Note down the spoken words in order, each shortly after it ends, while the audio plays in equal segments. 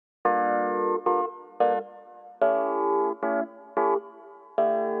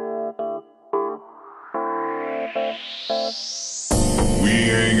We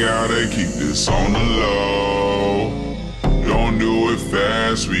ain't gotta keep this on the low. Don't do it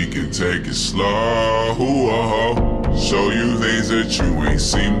fast, we can take it slow. Show you things that you ain't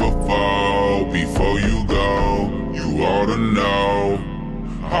seen before. Before you go, you ought to know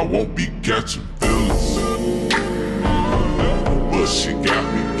I won't be catching feelings, but she got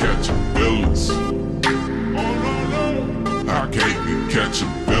me catching feelings. I can't be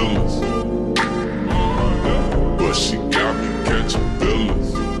catching feelings, but she got me catching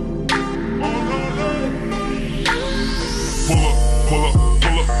feelings. Pull up, pull up,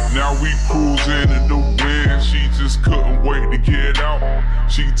 pull up. Now we cruising in the wind. She just couldn't wait to get out.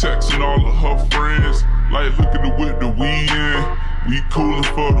 She texting all of her friends, like, look at the whip that we in. We coolin'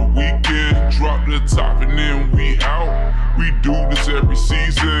 for the weekend. Drop the top and then we out. We do this every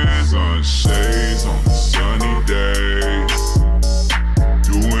season. Sunshades on the sunny days.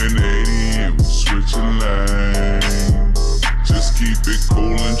 Doing 80 and we switching lanes. Just keep it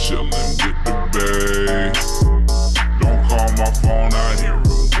cool and chillin' with the bae. Don't call my phone, I hear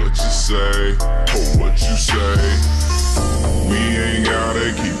what you say. Oh, what you say. We ain't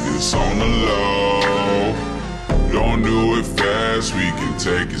gotta keep this on the low. Don't do it fast, we can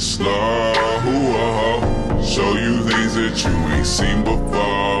take it slow. Show you things that you ain't seen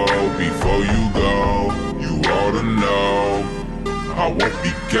before. Before you go, you ought to know I won't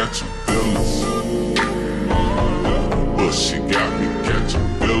be catching feelings, but she got me catching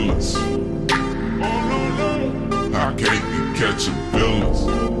feelings. I can't be catching feelings,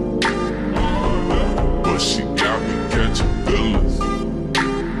 but she got me catching feelings.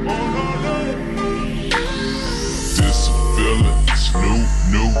 This a feeling, it's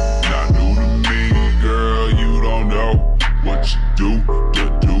new, not new to me. Girl, you don't know what you do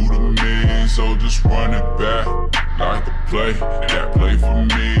to me. So just run it back like a play, that play for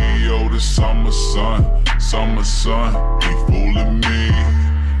me. Oh, the summer sun, be fooling me.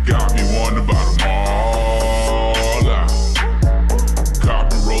 Got me wondering about them all out.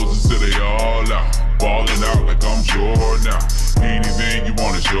 Copping roses till they all out. Ballin' out like I'm Jordan now. Anything you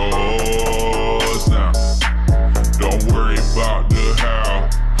want is yours now. Don't worry about the how,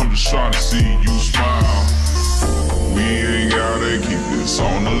 I'm just trying to see you smile. We ain't gotta keep this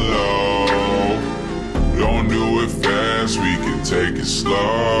on the low. Don't do it fast, we can take it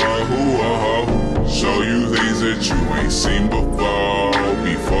slow. Show you things that you ain't seen before.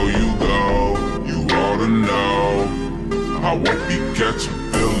 Before you go, you ought to know I won't be catching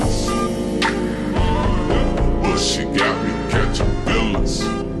feelings, but she got me catching feelings.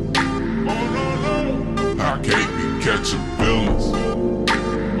 I can't be catching feelings,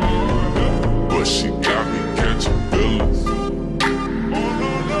 but she got me catching feelings.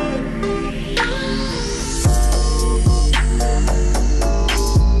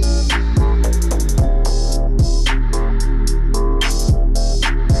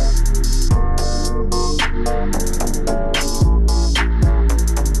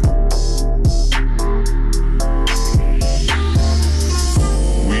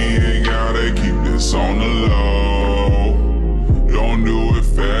 On the low, don't do it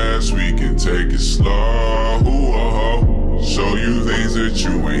fast, we can take it slow. Show you things that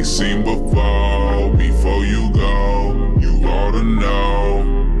you ain't seen before.